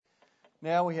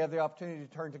Now we have the opportunity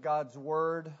to turn to God's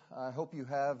Word. I hope you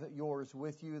have yours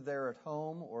with you there at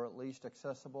home, or at least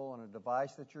accessible on a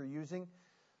device that you're using.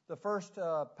 The first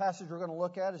passage we're going to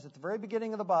look at is at the very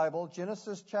beginning of the Bible,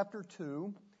 Genesis chapter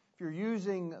 2. If you're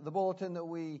using the bulletin that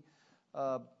we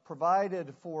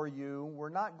provided for you, we're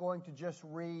not going to just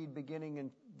read beginning in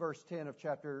verse 15 of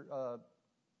chapter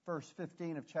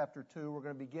 2. We're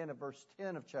going to begin at verse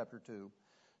 10 of chapter 2.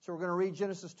 So we're going to read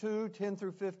Genesis 2, 10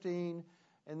 through 15,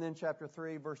 and then chapter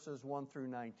 3, verses 1 through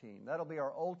 19. That'll be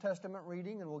our Old Testament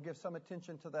reading, and we'll give some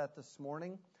attention to that this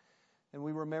morning. And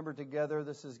we remember together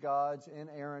this is God's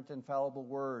inerrant, infallible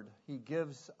Word. He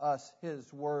gives us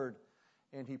His Word,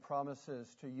 and He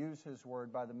promises to use His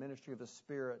Word by the ministry of the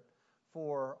Spirit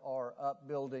for our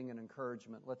upbuilding and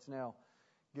encouragement. Let's now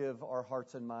give our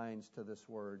hearts and minds to this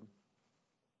Word.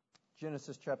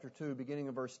 Genesis chapter 2, beginning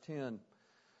of verse 10.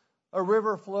 A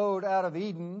river flowed out of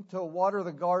Eden to water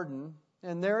the garden,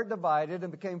 and there it divided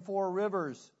and became 4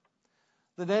 rivers.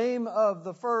 The name of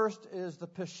the first is the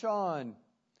Pishon.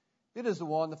 It is the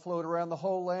one that flowed around the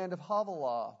whole land of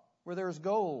Havilah, where there is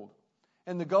gold.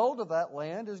 And the gold of that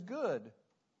land is good.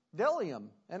 Bdellium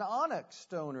and onyx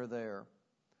stone are there.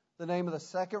 The name of the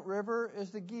second river is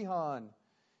the Gihon.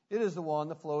 It is the one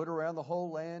that flowed around the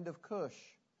whole land of Cush.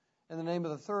 And the name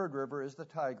of the third river is the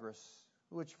Tigris,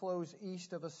 which flows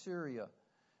east of Assyria.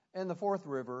 And the fourth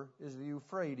river is the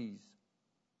Euphrates.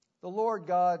 The Lord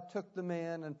God took the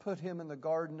man and put him in the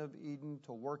Garden of Eden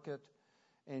to work it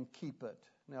and keep it.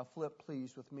 Now flip,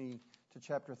 please, with me to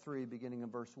chapter 3, beginning in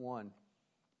verse 1.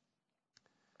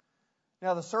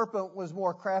 Now the serpent was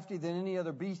more crafty than any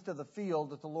other beast of the field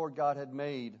that the Lord God had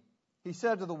made. He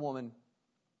said to the woman,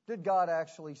 "Did God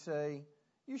actually say,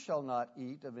 'You shall not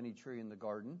eat of any tree in the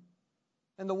garden'?"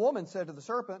 And the woman said to the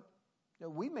serpent,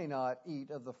 "We may not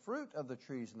eat of the fruit of the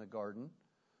trees in the garden."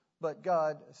 But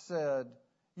God said,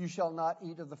 "You shall not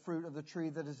eat of the fruit of the tree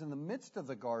that is in the midst of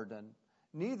the garden,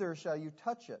 neither shall you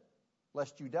touch it,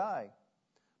 lest you die."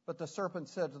 But the serpent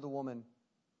said to the woman,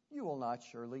 "You will not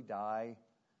surely die.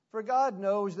 For God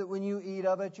knows that when you eat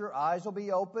of it, your eyes will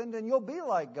be opened, and you'll be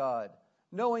like God,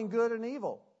 knowing good and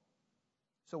evil."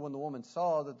 So when the woman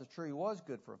saw that the tree was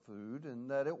good for food,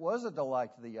 and that it was a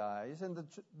delight to the eyes, and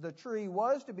the tree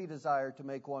was to be desired to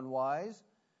make one wise,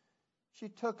 she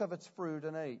took of its fruit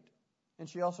and ate. And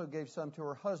she also gave some to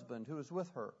her husband who was with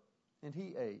her, and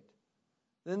he ate.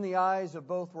 Then the eyes of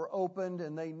both were opened,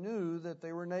 and they knew that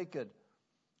they were naked.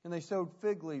 And they sewed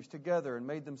fig leaves together and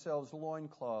made themselves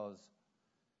loincloths.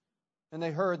 And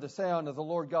they heard the sound of the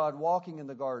Lord God walking in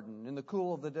the garden in the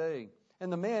cool of the day.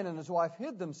 And the man and his wife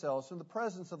hid themselves from the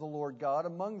presence of the Lord God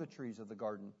among the trees of the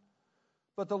garden.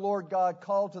 But the Lord God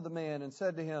called to the man and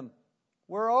said to him,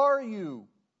 "Where are you?"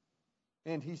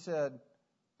 And he said,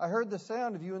 "I heard the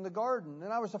sound of you in the garden,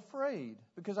 and I was afraid,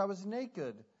 because I was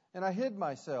naked, and I hid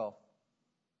myself."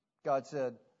 God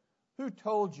said, "Who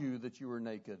told you that you were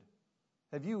naked?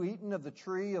 Have you eaten of the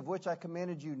tree of which I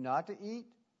commanded you not to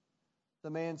eat?" The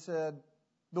man said,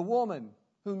 "The woman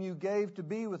whom you gave to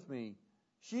be with me,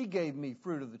 she gave me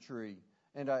fruit of the tree,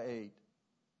 and I ate."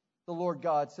 The Lord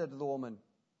God said to the woman,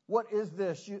 "What is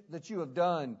this that you have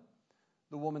done?"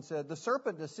 The woman said, "The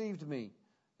serpent deceived me,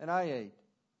 and I ate."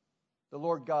 The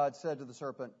Lord God said to the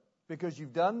serpent, "Because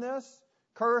you've done this,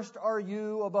 cursed are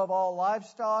you above all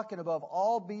livestock and above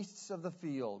all beasts of the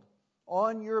field.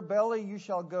 On your belly you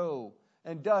shall go,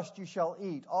 and dust you shall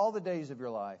eat all the days of your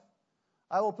life.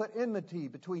 I will put enmity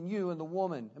between you and the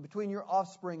woman, and between your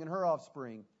offspring and her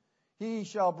offspring. He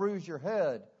shall bruise your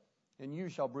head, and you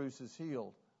shall bruise his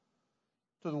heel."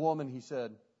 To the woman he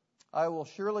said, "I will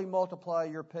surely multiply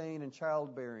your pain in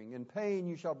childbearing. In pain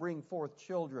you shall bring forth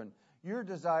children. Your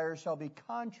desire shall be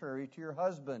contrary to your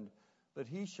husband, but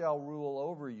he shall rule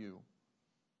over you."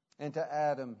 And to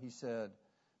Adam he said,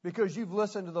 "Because you've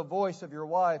listened to the voice of your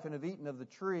wife and have eaten of the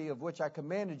tree of which I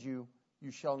commanded you,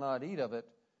 you shall not eat of it.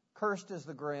 Cursed is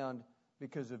the ground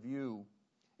because of you.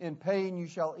 In pain you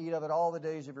shall eat of it all the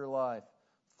days of your life.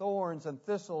 Thorns and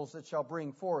thistles it shall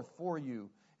bring forth for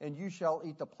you, and you shall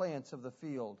eat the plants of the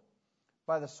field.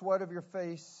 By the sweat of your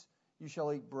face you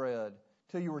shall eat bread,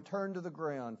 till you return to the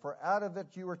ground, for out of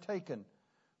it you are taken,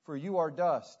 for you are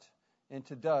dust, and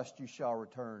to dust you shall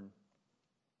return."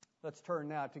 Let's turn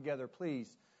now together,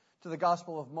 please, to the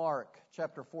Gospel of Mark,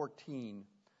 chapter 14.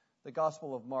 The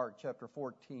Gospel of Mark, chapter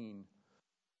 14.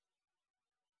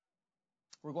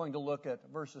 We're going to look at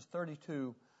verses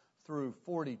 32 through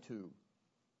 42.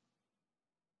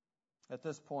 At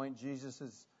this point, Jesus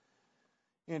is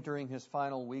entering his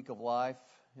final week of life.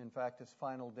 In fact, his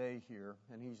final day here,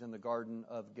 and he's in the Garden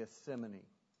of Gethsemane.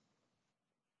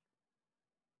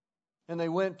 And they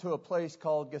went to a place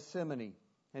called Gethsemane,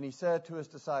 And he said to his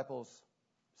disciples,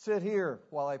 "Sit here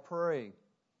while I pray."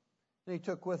 And he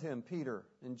took with him Peter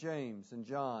and James and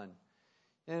John,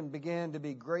 and began to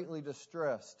be greatly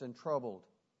distressed and troubled.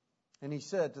 And he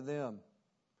said to them,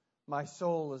 "My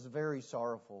soul is very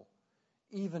sorrowful,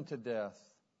 even to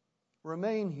death.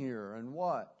 Remain here and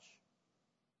watch."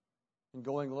 And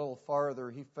going a little farther,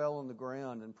 he fell on the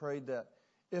ground and prayed that,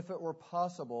 if it were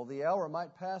possible, the hour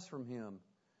might pass from him.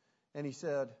 And he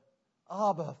said,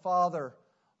 "Abba, Father,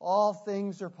 all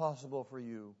things are possible for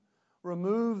you.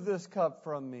 Remove this cup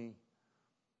from me.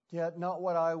 Yet not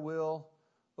what I will,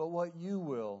 but what you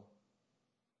will."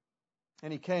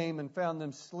 And he came and found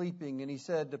them sleeping, and he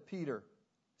said to Peter,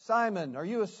 "Simon, are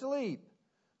you asleep?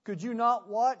 Could you not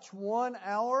watch 1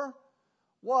 hour?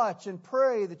 Watch and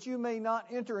pray that you may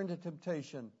not enter into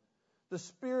temptation. The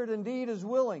spirit indeed is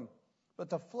willing, but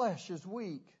the flesh is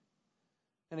weak."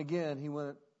 And again he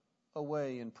went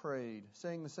away and prayed,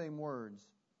 saying the same words.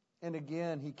 And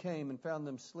again he came and found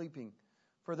them sleeping,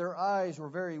 for their eyes were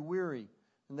very weary,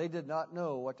 and they did not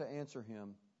know what to answer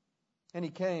him. And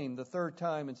he came the third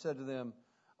time and said to them,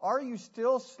 "Are you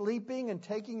still sleeping and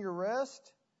taking your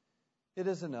rest? It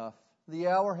is enough. The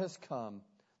hour has come.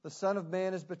 The Son of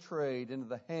Man is betrayed into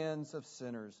the hands of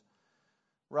sinners.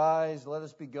 Rise, let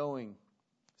us be going.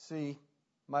 See,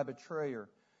 my betrayer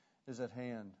is at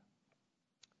hand."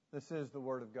 This is the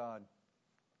word of God.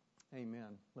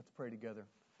 Amen. Let's pray together.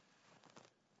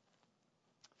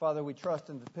 Father, we trust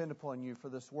and depend upon you for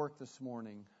this work this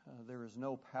morning. There is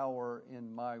no power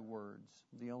in my words.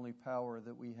 The only power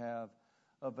that we have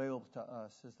available to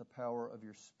us is the power of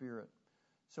your Spirit.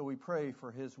 So we pray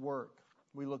for his work.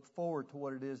 We look forward to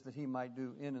what it is that he might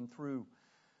do in and through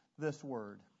this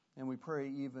word. And we pray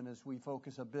even as we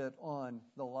focus a bit on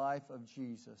the life of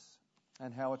Jesus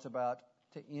and how it's about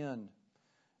to end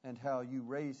and how you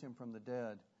raise him from the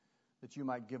dead, that you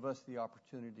might give us the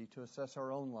opportunity to assess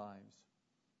our own lives.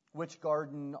 Which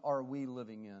garden are we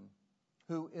living in?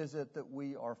 Who is it that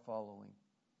we are following?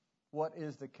 What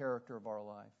is the character of our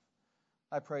life?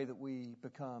 I pray that we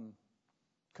become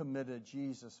committed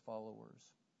Jesus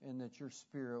followers and that your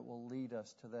Spirit will lead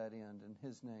us to that end. In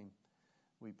his name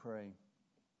we pray.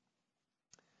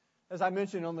 As I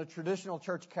mentioned on the traditional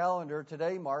church calendar,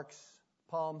 today marks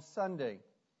Palm Sunday.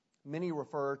 Many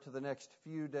refer to the next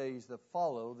few days that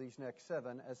follow, these next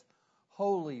 7, as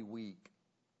Holy Week.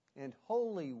 And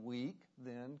Holy Week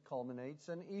then culminates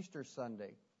in Easter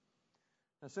Sunday.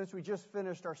 Now, since we just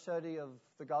finished our study of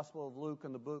the Gospel of Luke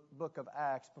and the book of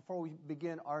Acts, before we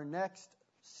begin our next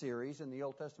series in the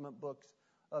Old Testament books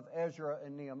of Ezra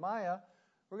and Nehemiah,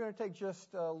 we're going to take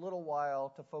just a little while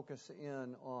to focus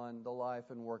in on the life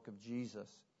and work of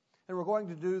Jesus. And we're going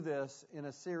to do this in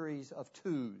a series of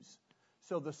twos.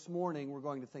 So this morning we're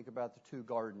going to think about the two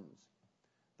gardens,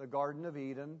 the Garden of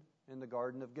Eden and the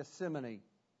Garden of Gethsemane.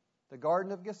 The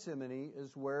Garden of Gethsemane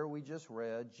is where we just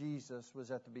read Jesus was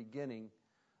at the beginning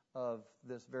of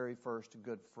this very first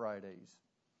Good Fridays.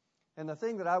 And the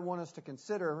thing that I want us to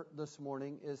consider this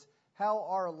morning is how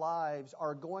our lives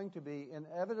are going to be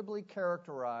inevitably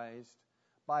characterized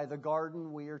by the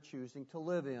garden we are choosing to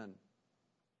live in.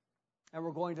 And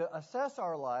we're going to assess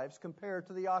our lives compared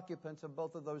to the occupants of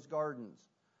both of those gardens,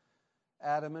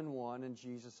 Adam in one and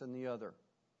Jesus in the other.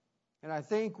 And I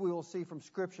think we will see from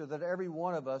Scripture that every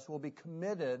one of us will be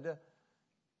committed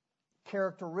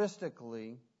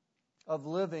characteristically of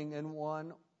living in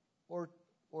one or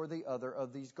the other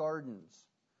of these gardens.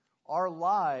 Our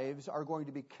lives are going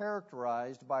to be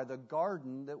characterized by the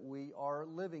garden that we are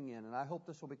living in. And I hope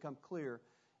this will become clear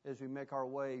as we make our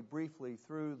way briefly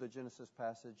through the Genesis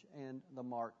passage and the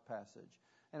Mark passage.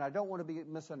 And I don't want to be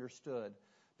misunderstood,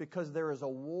 because there is a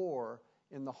war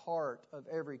in the heart of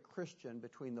every Christian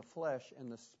between the flesh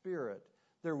and the spirit.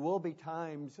 There will be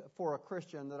times for a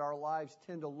Christian that our lives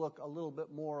tend to look a little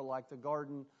bit more like the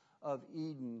Garden of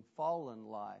Eden fallen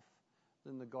life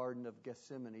than the Garden of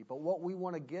Gethsemane. But what we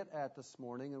want to get at this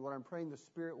morning, and what I'm praying the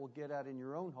Spirit will get at in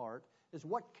your own heart, is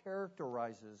what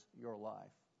characterizes your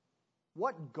life.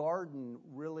 What garden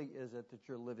really is it that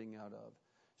you're living out of?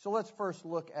 So let's first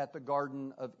look at the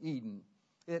Garden of Eden.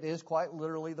 It is quite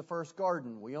literally the first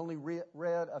garden. We only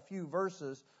read a few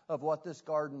verses of what this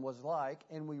garden was like,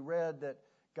 and we read that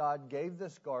God gave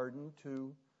this garden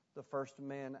to the first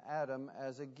man, Adam,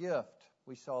 as a gift.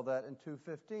 We saw that in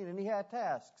 2:15, and he had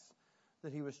tasks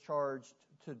that he was charged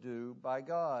to do by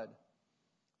God.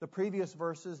 The previous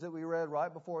verses that we read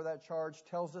right before that charge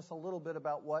tells us a little bit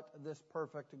about what this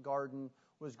perfect garden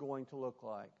was going to look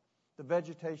like. The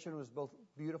vegetation was both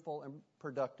beautiful and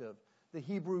productive. The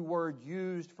Hebrew word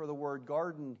used for the word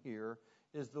garden here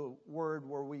is the word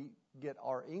where we get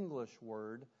our English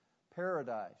word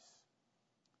paradise.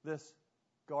 This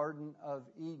Garden of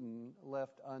Eden,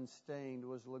 left unstained,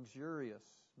 was luxurious,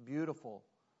 beautiful,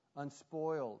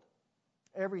 unspoiled.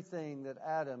 Everything that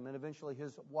Adam and eventually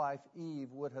his wife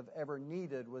Eve would have ever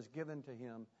needed was given to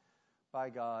him by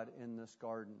God in this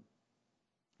garden.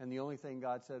 And the only thing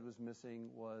God said was missing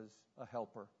was a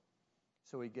helper.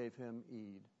 So he gave him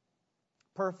Eve.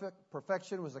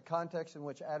 Perfection was the context in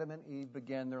which Adam and Eve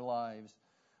began their lives.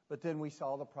 But then we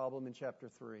saw the problem in chapter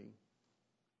 3.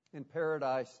 In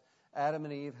paradise, Adam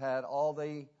and Eve had all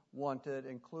they wanted,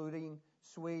 including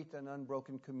sweet and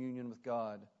unbroken communion with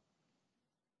God.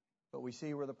 But we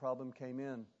see where the problem came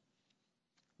in.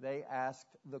 They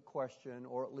asked the question,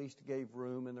 or at least gave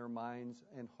room in their minds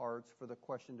and hearts for the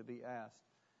question to be asked.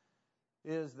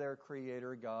 Is their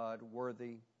Creator God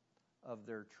worthy of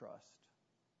their trust?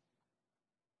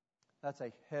 That's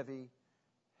a heavy,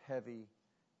 heavy,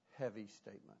 heavy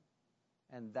statement.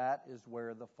 And that is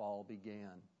where the fall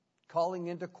began. Calling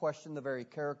into question the very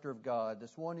character of God,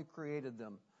 this one who created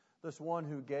them, this one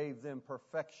who gave them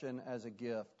perfection as a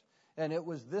gift. And it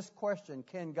was this question,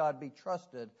 can God be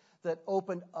trusted, that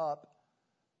opened up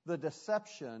the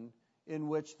deception in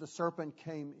which the serpent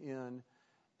came in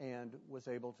and was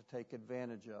able to take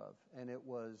advantage of. And it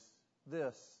was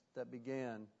this that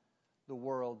began the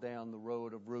world down the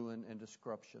road of ruin and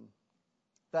destruction.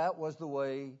 That was the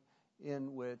way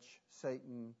in which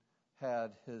Satan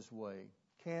had his way.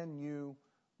 Can you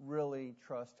really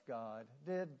trust God?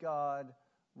 Did God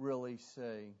really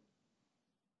say?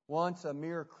 Once a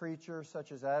mere creature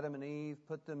such as Adam and Eve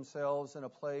put themselves in a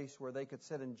place where they could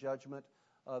sit in judgment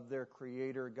of their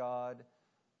Creator God,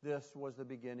 this was the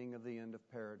beginning of the end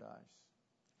of paradise.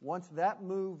 Once that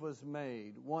move was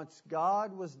made, once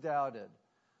God was doubted,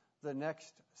 the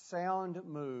next sound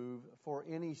move for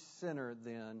any sinner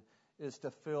then is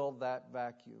to fill that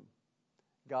vacuum.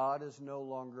 God is no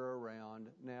longer around.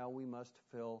 Now we must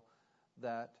fill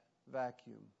that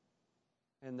vacuum.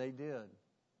 And they did.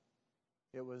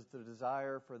 It was the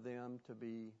desire for them to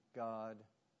be God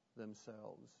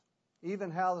themselves. Even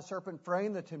how the serpent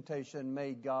framed the temptation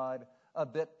made God a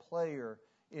bit player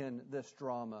in this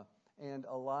drama, and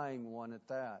a lying one at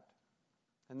that.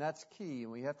 And that's key,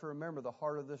 and we have to remember the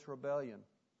heart of this rebellion.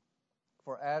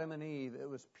 For Adam and Eve, it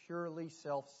was purely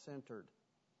self-centered.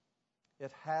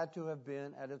 It had to have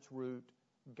been, at its root,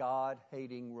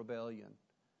 God-hating rebellion.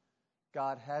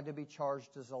 God had to be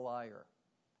charged as a liar,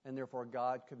 and therefore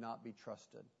God could not be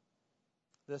trusted.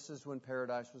 This is when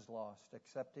paradise was lost,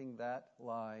 accepting that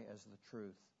lie as the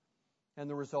truth. And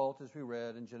the result, as we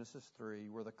read in Genesis 3,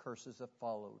 were the curses that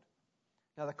followed.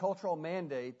 Now, the cultural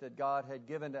mandate that God had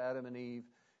given to Adam and Eve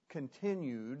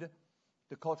continued.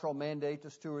 The cultural mandate to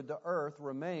steward the earth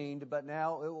remained, but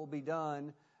now it will be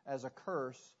done as a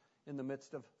curse in the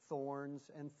midst of thorns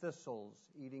and thistles,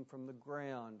 eating from the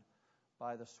ground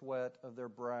by the sweat of their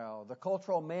brow. The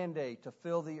cultural mandate to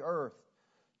fill the earth,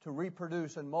 to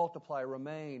reproduce and multiply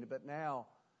remained, but now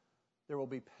there will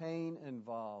be pain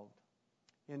involved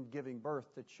in giving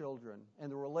birth to children,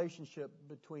 and the relationship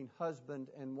between husband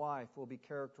and wife will be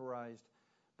characterized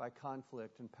by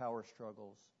conflict and power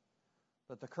struggles.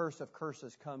 But the curse of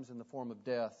curses comes in the form of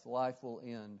death. Life will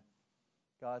end.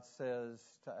 God says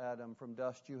to Adam, "From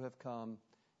dust you have come,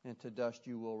 and to dust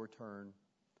you will return."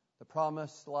 The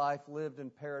promised life lived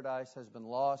in paradise has been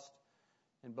lost,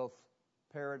 and both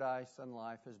paradise and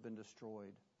life has been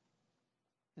destroyed.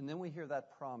 And then we hear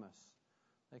that promise.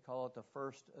 They call it the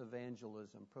first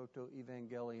evangelism,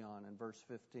 proto-evangelion, in verse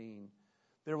 15.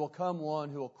 There will come one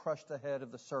who will crush the head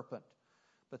of the serpent.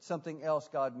 But something else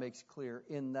God makes clear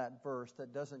in that verse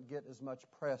that doesn't get as much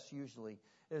press usually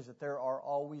is that there are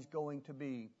always going to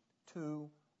be two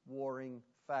warring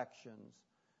factions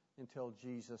until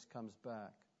Jesus comes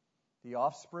back. The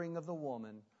offspring of the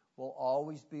woman will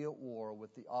always be at war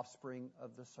with the offspring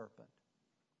of the serpent.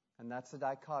 And that's the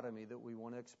dichotomy that we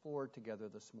want to explore together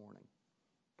this morning.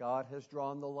 God has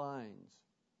drawn the lines.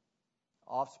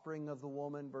 Offspring of the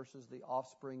woman versus the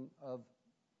offspring of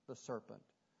the serpent.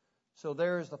 So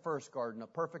there is the first garden, a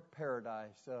perfect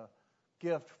paradise, a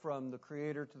gift from the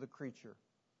Creator to the creature.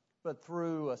 But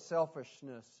through a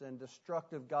selfishness and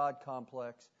destructive God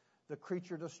complex, the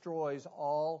creature destroys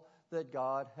all that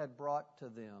God had brought to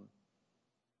them.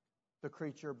 The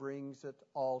creature brings it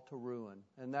all to ruin.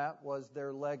 And that was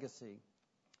their legacy.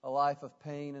 A life of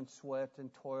pain and sweat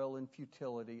and toil and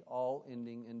futility, all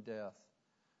ending in death.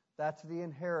 That's the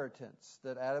inheritance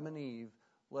that Adam and Eve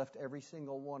left every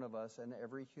single one of us and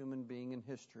every human being in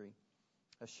history.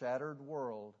 A shattered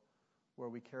world where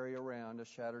we carry around a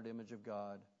shattered image of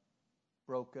God,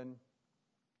 broken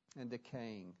and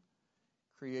decaying.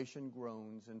 Creation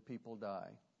groans and people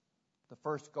die. The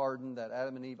first garden that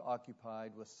Adam and Eve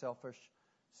occupied was selfish,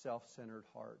 self-centered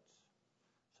hearts.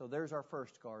 So there's our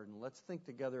first garden. Let's think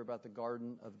together about the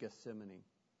Garden of Gethsemane.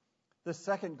 The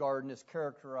second garden is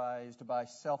characterized by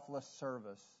selfless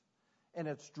service, and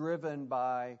it's driven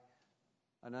by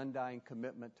an undying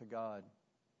commitment to God.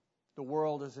 The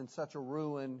world is in such a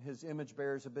ruin, His image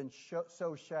bearers have been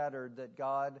so shattered that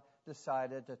God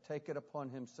decided to take it upon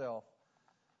Himself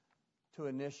to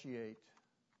initiate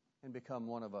and become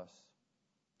one of us.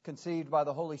 Conceived by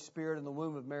the Holy Spirit in the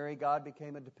womb of Mary, God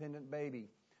became a dependent baby,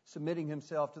 submitting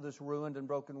Himself to this ruined and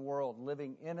broken world,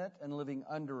 living in it and living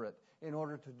under it in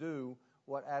order to do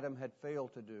what Adam had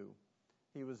failed to do.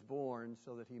 He was born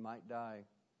so that He might die.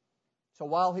 So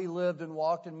while He lived and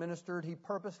walked and ministered, He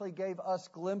purposely gave us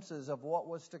glimpses of what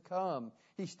was to come.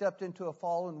 He stepped into a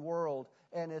fallen world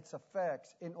and its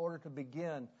effects in order to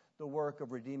begin the work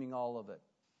of redeeming all of it.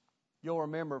 You'll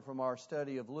remember from our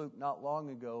study of Luke not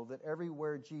long ago that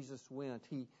everywhere Jesus went,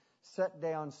 He set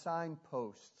down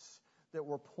signposts that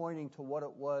were pointing to what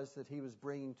it was that He was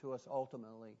bringing to us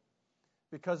ultimately.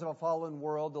 Because of a fallen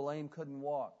world, the lame couldn't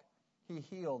walk. He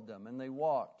healed them and they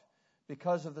walked.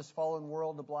 Because of this fallen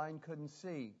world, the blind couldn't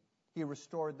see. He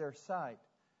restored their sight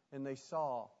and they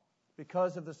saw.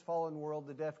 Because of this fallen world,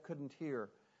 the deaf couldn't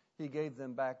hear. He gave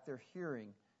them back their hearing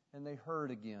and they heard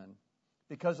again.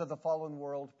 Because of the fallen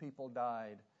world, people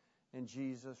died, and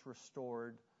Jesus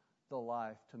restored the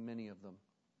life to many of them.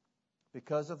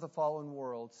 Because of the fallen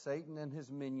world, Satan and his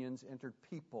minions entered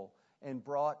people and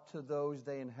brought to those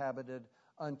they inhabited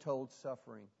untold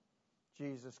suffering.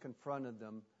 Jesus confronted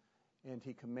them, and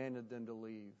He commanded them to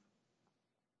leave.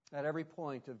 At every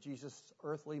point of Jesus'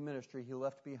 earthly ministry, He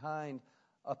left behind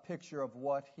a picture of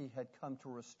what He had come to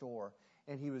restore,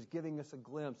 and He was giving us a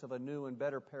glimpse of a new and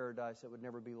better paradise that would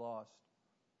never be lost.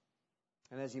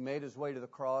 And as He made His way to the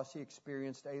cross, He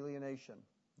experienced alienation,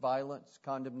 violence,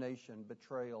 condemnation,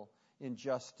 betrayal,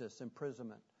 injustice,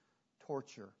 imprisonment,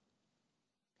 torture.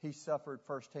 He suffered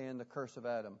firsthand the curse of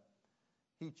Adam.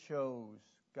 He chose,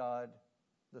 God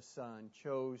the Son,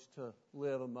 chose to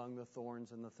live among the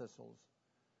thorns and the thistles.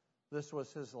 This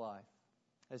was His life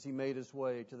as He made His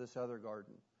way to this other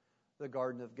garden, the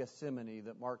Garden of Gethsemane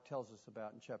that Mark tells us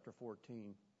about in chapter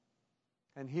 14.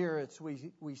 And here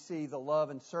we see the love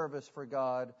and service for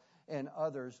God and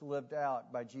others lived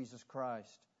out by Jesus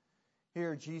Christ.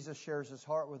 Here Jesus shares His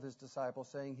heart with His disciples,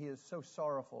 saying He is so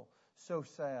sorrowful, so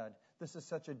sad. This is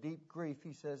such a deep grief,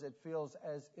 He says, it feels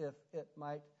as if it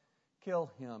might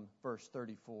kill Him, verse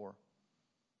 34.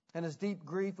 And His deep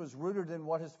grief was rooted in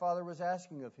what His Father was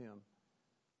asking of Him,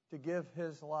 to give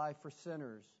His life for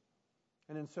sinners.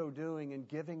 And in so doing, in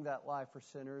giving that life for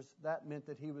sinners, that meant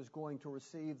that He was going to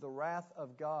receive the wrath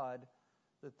of God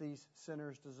that these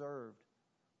sinners deserved.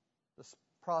 The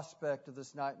prospect of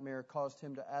this nightmare caused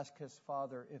Him to ask His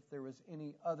Father if there was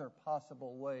any other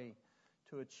possible way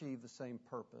to achieve the same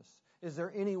purpose. Is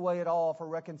there any way at all for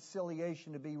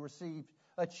reconciliation to be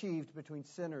achieved between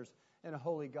sinners and a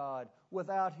holy God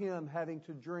without Him having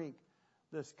to drink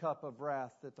this cup of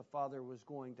wrath that the Father was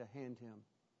going to hand Him?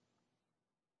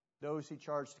 Those He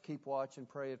charged to keep watch and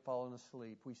pray had fallen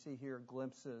asleep. We see here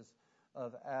glimpses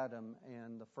of Adam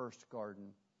and the first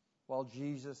garden. While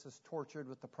Jesus is tortured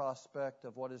with the prospect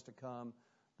of what is to come,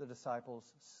 the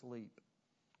disciples sleep.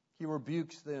 He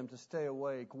rebukes them to stay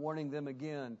awake, warning them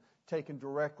again, taken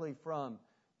directly from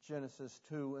Genesis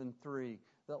 2 and 3,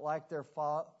 that like their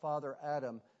father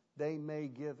Adam, they may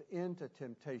give in to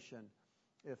temptation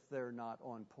if they're not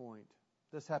on point.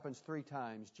 This happens 3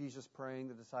 times. Jesus praying,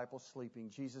 the disciples sleeping.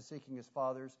 Jesus seeking His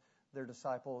Father's,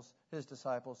 His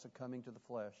disciples succumbing to the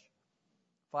flesh.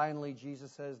 Finally,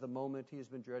 Jesus says the moment He has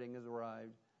been dreading has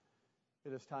arrived.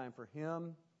 It is time for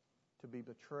Him to be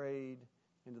betrayed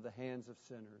into the hands of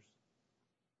sinners.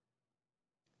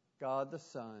 God the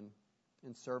Son,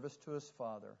 in service to His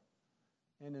Father,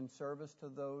 and in service to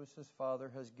those His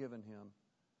Father has given Him,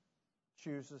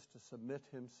 chooses to submit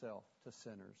Himself to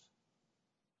sinners.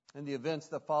 And the events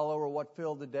that follow are what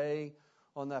filled the day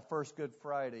on that first Good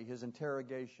Friday, His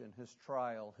interrogation, His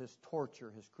trial, His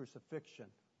torture, His crucifixion.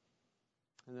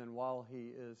 And then while He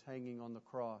is hanging on the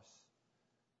cross,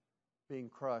 being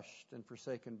crushed and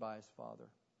forsaken by His Father.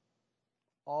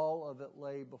 All of it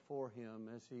lay before Him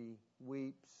as He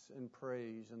weeps and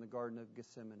prays in the Garden of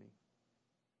Gethsemane.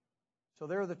 So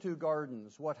there are the 2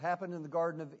 gardens. What happened in the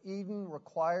Garden of Eden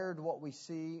required what we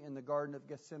see in the Garden of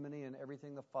Gethsemane and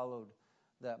everything that followed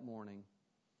that morning.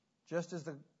 Just as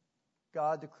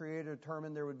God the Creator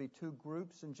determined there would be 2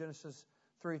 groups in Genesis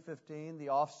 3:15, the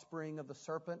offspring of the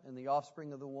serpent and the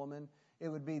offspring of the woman, it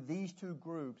would be these 2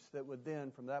 groups that would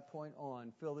then, from that point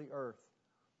on, fill the earth.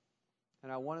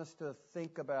 And I want us to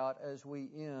think about, as we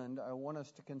end, I want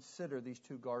us to consider these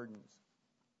two gardens.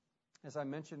 As I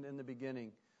mentioned in the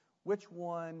beginning, which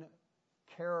one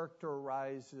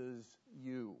characterizes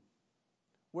you?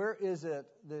 Where is it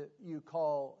that you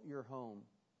call your home?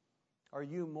 Are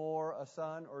you more a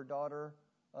son or daughter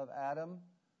of Adam?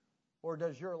 Or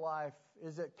does your life,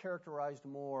 is it characterized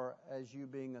more as you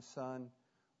being a son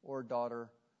or daughter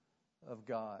of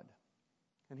God?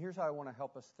 And here's how I want to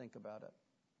help us think about it.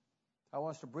 I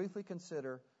want us to briefly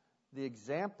consider the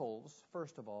examples,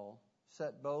 first of all,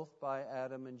 set both by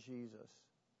Adam and Jesus.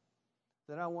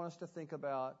 Then I want us to think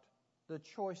about the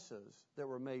choices that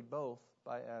were made both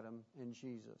by Adam and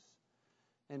Jesus.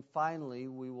 And finally,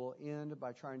 we will end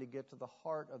by trying to get to the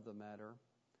heart of the matter,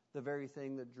 the very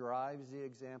thing that drives the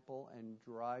example and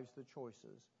drives the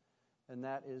choices, and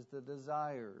that is the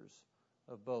desires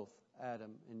of both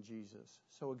Adam and Jesus.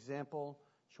 So example,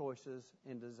 choices,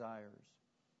 and desires.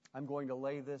 I'm going to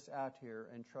lay this out here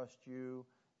and trust you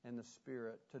and the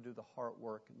Spirit to do the heart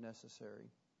work necessary.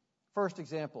 First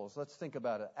examples, let's think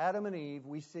about it. Adam and Eve,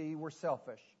 we see, were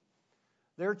selfish.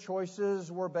 Their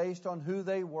choices were based on who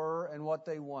they were and what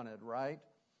they wanted, right?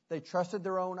 They trusted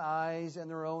their own eyes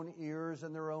and their own ears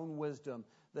and their own wisdom.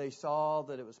 They saw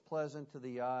that it was pleasant to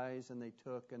the eyes, and they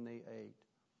took and they ate.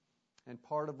 And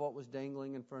part of what was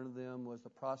dangling in front of them was the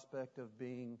prospect of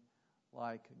being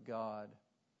like God.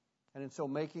 And in so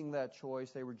making that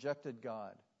choice, they rejected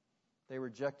God. They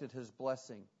rejected His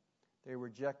blessing. They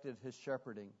rejected His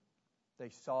shepherding. They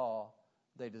saw,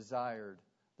 they desired,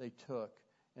 they took,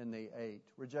 and they ate,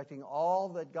 rejecting all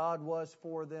that God was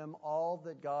for them, all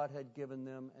that God had given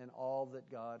them, and all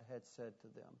that God had said to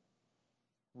them.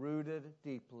 Rooted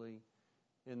deeply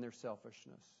in their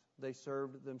selfishness. They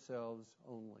served themselves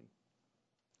only.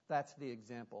 That's the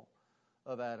example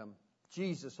of Adam.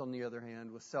 Jesus, on the other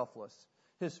hand, was selfless.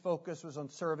 His focus was on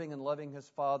serving and loving His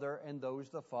Father and those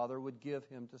the Father would give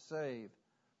Him to save.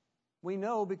 We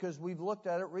know because we've looked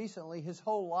at it recently, His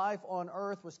whole life on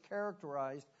earth was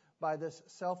characterized by this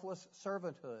selfless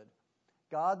servanthood.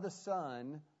 God the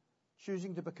Son,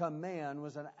 choosing to become man,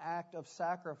 was an act of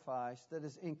sacrifice that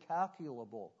is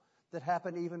incalculable, that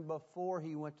happened even before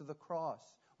He went to the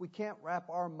cross. We can't wrap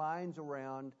our minds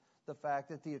around the fact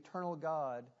that the eternal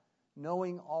God,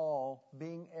 knowing all,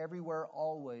 being everywhere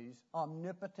always,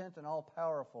 omnipotent and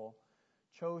all-powerful,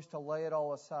 chose to lay it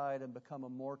all aside and become a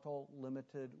mortal,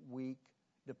 limited, weak,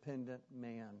 dependent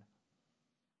man.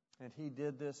 And He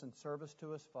did this in service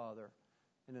to His Father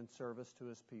and in service to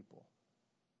His people.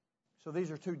 So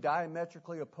these are two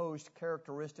diametrically opposed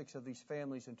characteristics of these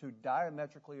families and two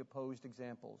diametrically opposed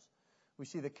examples. We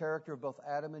see the character of both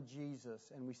Adam and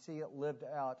Jesus, and we see it lived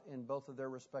out in both of their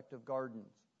respective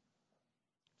gardens.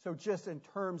 So just in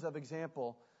terms of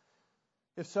example,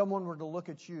 if someone were to look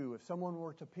at you, if someone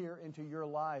were to peer into your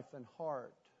life and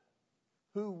heart,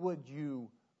 who would you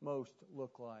most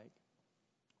look like?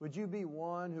 Would you be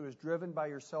one who is driven by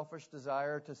your selfish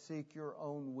desire to seek your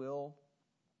own will?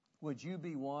 Would you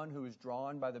be one who is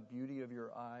drawn by the beauty of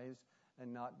your eyes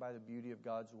and not by the beauty of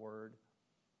God's Word?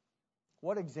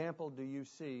 What example do you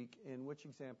seek, and which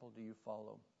example do you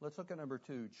follow? Let's look at number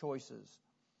 2, choices.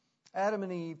 Adam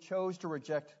and Eve chose to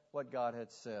reject what God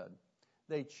had said.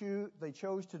 They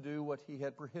chose to do what He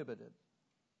had prohibited.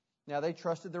 Now, they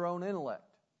trusted their own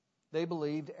intellect. They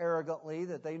believed arrogantly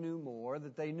that they knew more,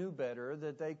 that they knew better,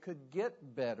 that they could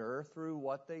get better through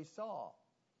what they saw,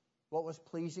 what was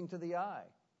pleasing to the eye.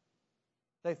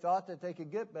 They thought that they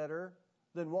could get better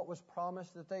than what was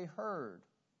promised that they heard,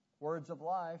 words of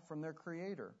life from their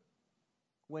Creator.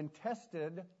 When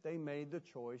tested, they made the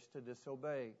choice to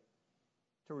disobey,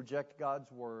 to reject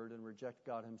God's Word and reject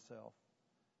God Himself.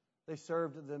 They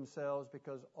served themselves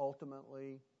because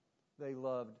ultimately they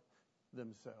loved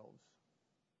themselves.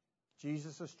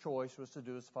 Jesus' choice was to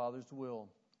do His Father's will.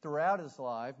 Throughout His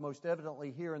life, most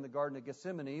evidently here in the Garden of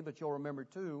Gethsemane, but you'll remember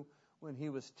too, when He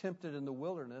was tempted in the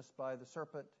wilderness by the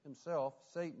serpent himself,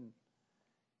 Satan,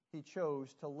 He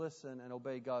chose to listen and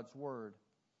obey God's Word.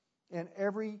 In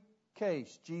every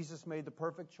case, Jesus made the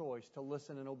perfect choice to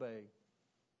listen and obey.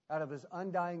 Out of His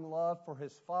undying love for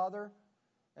His Father,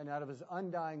 and out of His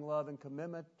undying love and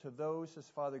commitment to those His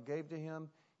Father gave to Him,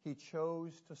 He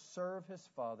chose to serve His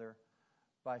Father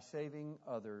by saving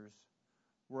others,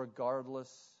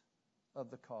 regardless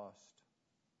of the cost.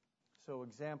 So,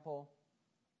 example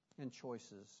and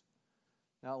choices.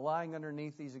 Now, lying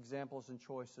underneath these examples and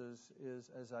choices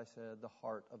is, as I said, the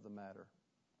heart of the matter.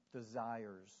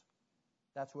 Desires.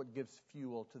 That's what gives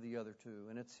fuel to the other two.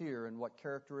 And it's here in what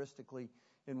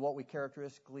we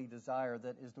characteristically desire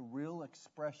that is the real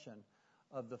expression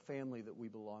of the family that we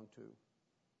belong to.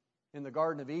 In the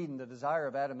Garden of Eden, the desire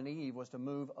of Adam and Eve was to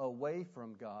move away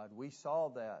from God. We saw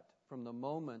that from the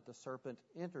moment the serpent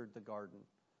entered the garden.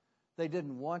 They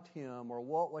didn't want him or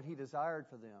what he desired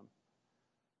for them.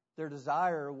 Their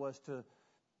desire was to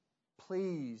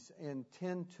please and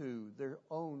tend to their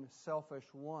own selfish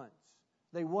wants.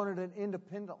 They wanted an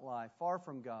independent life, far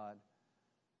from God.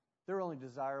 Their only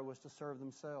desire was to serve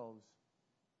themselves.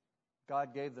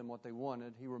 God gave them what they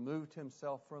wanted. He removed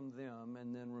himself from them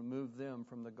and then removed them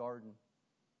from the garden.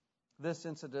 This,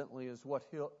 incidentally, is what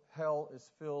hell is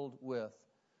filled with.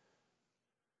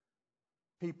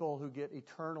 People who get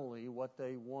eternally what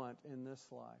they want in this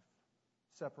life.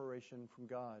 Separation from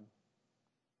God.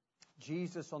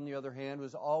 Jesus, on the other hand,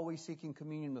 was always seeking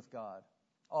communion with God.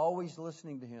 Always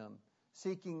listening to him.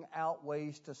 Seeking out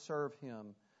ways to serve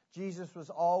him. Jesus was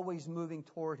always moving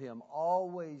toward him,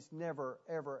 always, never,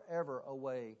 ever, ever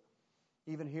away.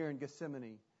 Even here in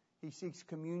Gethsemane, he seeks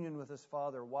communion with his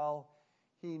Father while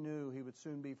he knew he would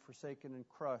soon be forsaken and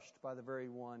crushed by the very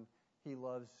one he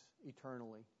loves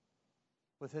eternally.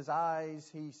 With his eyes,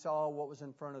 he saw what was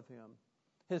in front of him.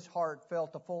 His heart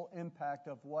felt the full impact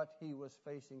of what he was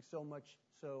facing, so much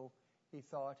so he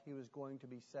thought he was going to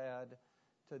be sad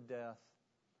to death.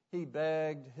 He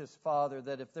begged his Father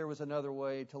that if there was another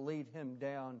way, to lead him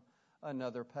down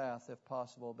another path if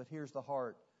possible. But here's the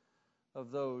heart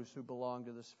of those who belong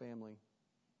to this family.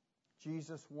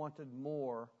 Jesus wanted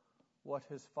more what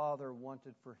his Father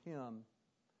wanted for him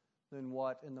than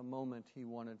what in the moment he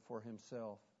wanted for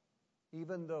himself.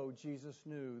 Even though Jesus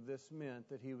knew this meant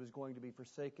that he was going to be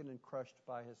forsaken and crushed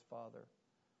by his Father.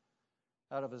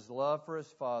 Out of his love for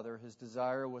his Father, his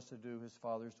desire was to do his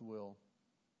Father's will.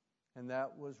 And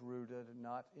that was rooted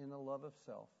not in a love of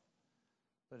self,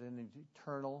 but in an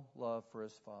eternal love for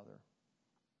his Father.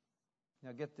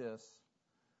 Now get this.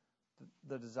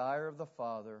 The desire of the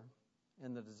Father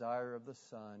and the desire of the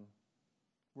Son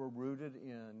were rooted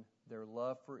in their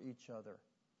love for each other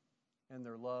and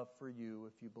their love for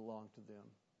you if you belong to them.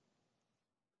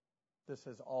 This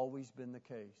has always been the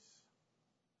case.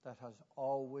 That has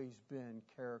always been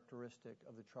characteristic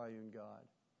of the triune God.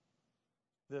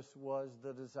 This was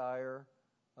the desire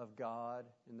of God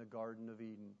in the Garden of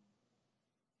Eden.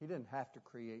 He didn't have to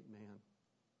create man.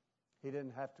 He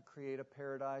didn't have to create a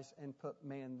paradise and put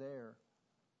man there.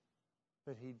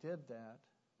 But he did that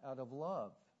out of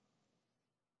love.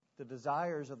 The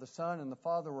desires of the Son and the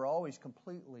Father were always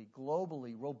completely,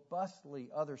 globally, robustly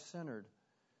other-centered.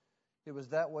 It was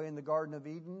that way in the Garden of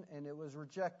Eden, and it was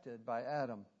rejected by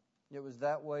Adam. It was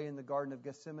that way in the Garden of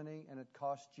Gethsemane, and it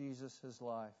cost Jesus his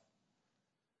life.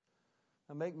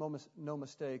 Now make no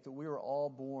mistake that we are all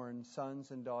born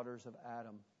sons and daughters of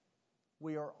Adam.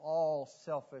 We are all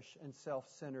selfish and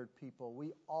self-centered people.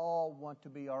 We all want to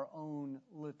be our own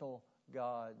little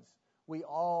gods. We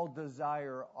all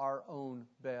desire our own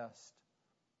best.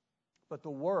 But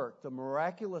the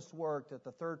miraculous work that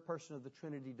the third person of the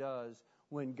Trinity does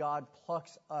when God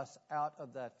plucks us out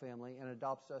of that family and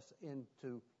adopts us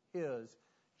into his,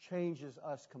 changes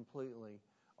us completely.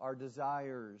 Our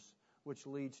desires, which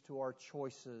leads to our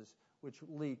choices, which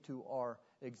lead to our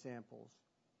examples.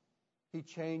 He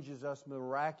changes us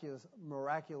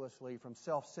miraculously from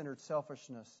self-centered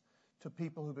selfishness to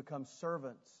people who become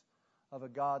servants of a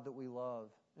God that we love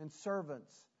and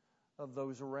servants of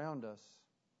those around us.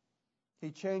 He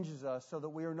changes us so that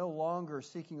we are no longer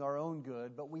seeking our own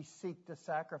good, but we seek to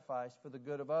sacrifice for the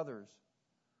good of others.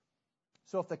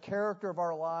 So if the character of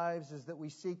our lives is that we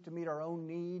seek to meet our own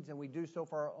needs and we do so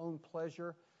for our own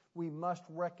pleasure, we must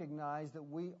recognize that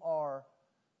we are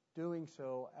doing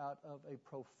so out of a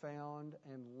profound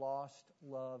and lost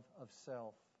love of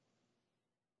self.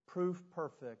 Proof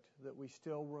perfect that we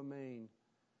still remain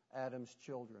Adam's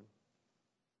children.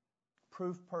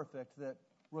 Proof perfect that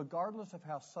regardless of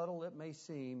how subtle it may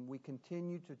seem, we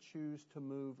continue to choose to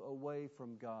move away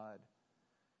from God.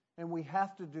 And we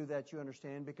have to do that, you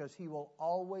understand, because he will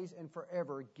always and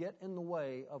forever get in the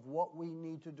way of what we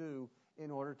need to do in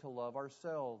order to love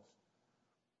ourselves.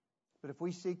 But if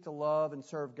we seek to love and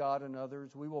serve God and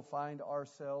others, we will find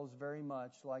ourselves very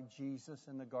much like Jesus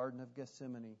in the Garden of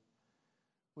Gethsemane.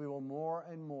 We will more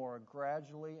and more,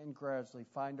 gradually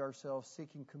find ourselves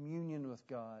seeking communion with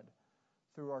God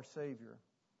through our Savior.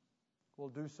 We'll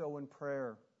do so in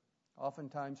prayer,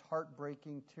 oftentimes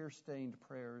heartbreaking, tear-stained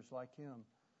prayers like him.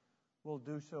 We'll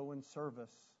do so in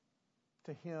service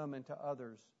to him and to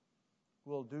others.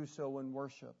 We'll do so in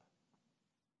worship.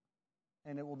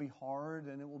 And it will be hard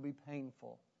and it will be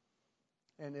painful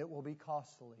and it will be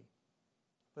costly.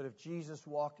 But if Jesus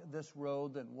walked this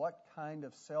road, then what kind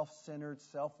of self-centered,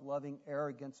 self-loving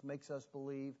arrogance makes us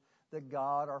believe that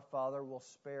God our Father will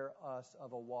spare us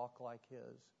of a walk like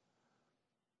his?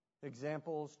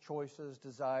 Examples, choices,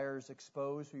 desires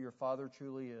expose who your father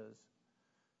truly is.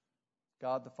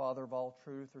 God, the Father of all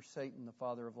truth, or Satan, the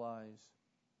father of lies.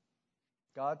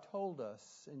 God told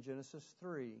us in Genesis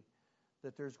 3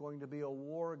 that there's going to be a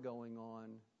war going on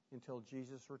until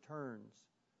Jesus returns.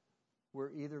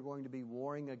 We're either going to be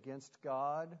warring against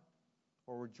God,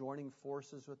 or we're joining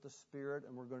forces with the Spirit,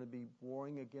 and we're going to be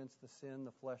warring against the sin,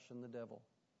 the flesh, and the devil.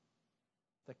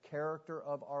 The character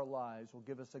of our lives will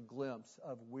give us a glimpse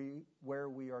of where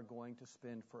we are going to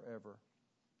spend forever.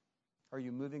 Are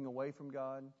you moving away from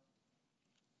God,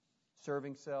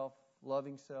 serving self,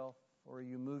 loving self, or are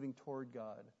you moving toward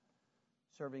God,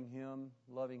 serving Him,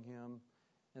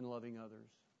 and loving others?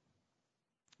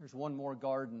 There's one more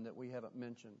garden that we haven't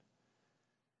mentioned.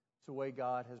 It's the way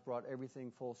God has brought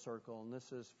everything full circle, and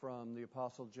this is from the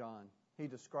Apostle John. He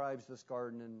describes this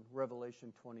garden in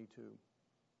Revelation 22,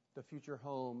 the future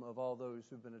home of all those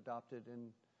who've been adopted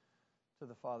into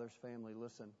the Father's family.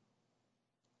 Listen.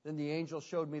 Then the angel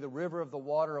showed me the river of the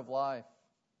water of life,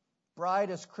 bright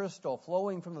as crystal,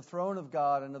 flowing from the throne of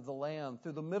God and of the Lamb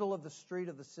through the middle of the street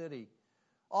of the city.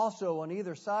 Also on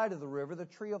either side of the river, the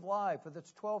tree of life with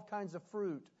its 12 kinds of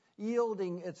fruit,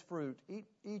 yielding its fruit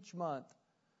each month.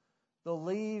 The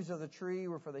leaves of the tree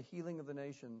were for the healing of the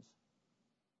nations.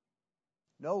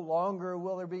 No longer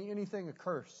will there be anything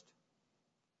accursed,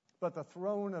 but the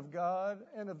throne of God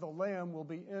and of the Lamb will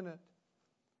be in it,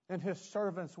 and His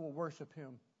servants will worship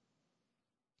Him.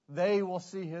 They will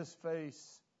see His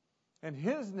face, and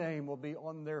His name will be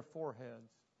on their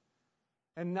foreheads,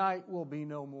 and night will be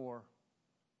no more.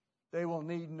 They will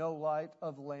need no light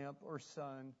of lamp or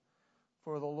sun,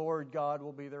 for the Lord God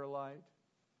will be their light,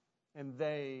 and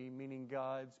they, meaning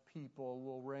God's people,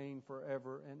 will reign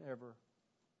forever and ever.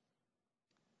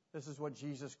 This is what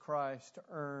Jesus Christ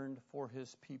earned for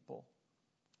His people.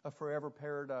 A forever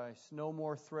paradise, no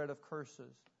more threat of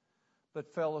curses,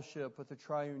 but fellowship with the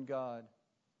triune God,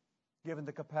 given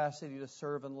the capacity to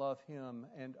serve and love Him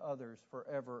and others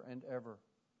forever and ever.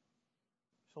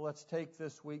 So let's take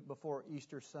this week before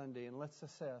Easter Sunday and let's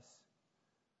assess,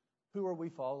 who are we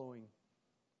following?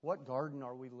 What garden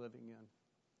are we living in?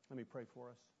 Let me pray for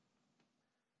us.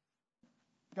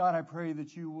 God, I pray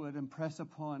that you would impress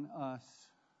upon us,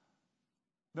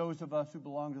 those of us who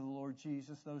belong to the Lord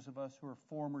Jesus, those of us who are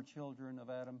former children of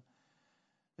Adam,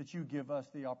 that you give us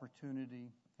the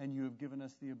opportunity and you have given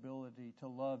us the ability to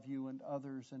love you and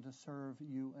others and to serve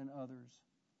you and others.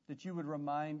 That you would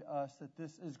remind us that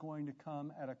this is going to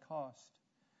come at a cost,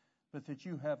 but that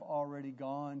you have already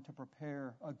gone to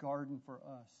prepare a garden for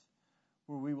us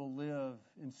where we will live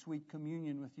in sweet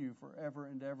communion with you forever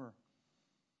and ever.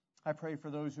 I pray for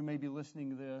those who may be listening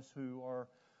to this who are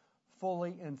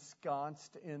fully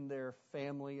ensconced in their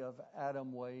family of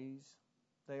Adam ways.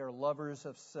 They are lovers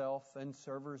of self and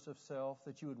servers of self,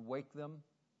 that you would wake them,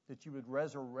 that you would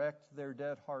resurrect their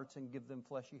dead hearts and give them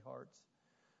fleshy hearts,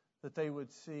 that they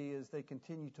would see as they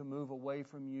continue to move away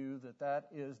from you that that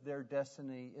is their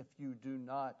destiny if you do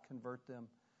not convert them.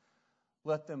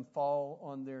 Let them fall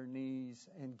on their knees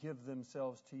and give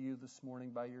themselves to you this morning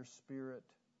by your Spirit.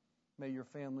 May your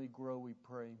family grow, we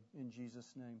pray. In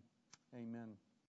Jesus' name, amen.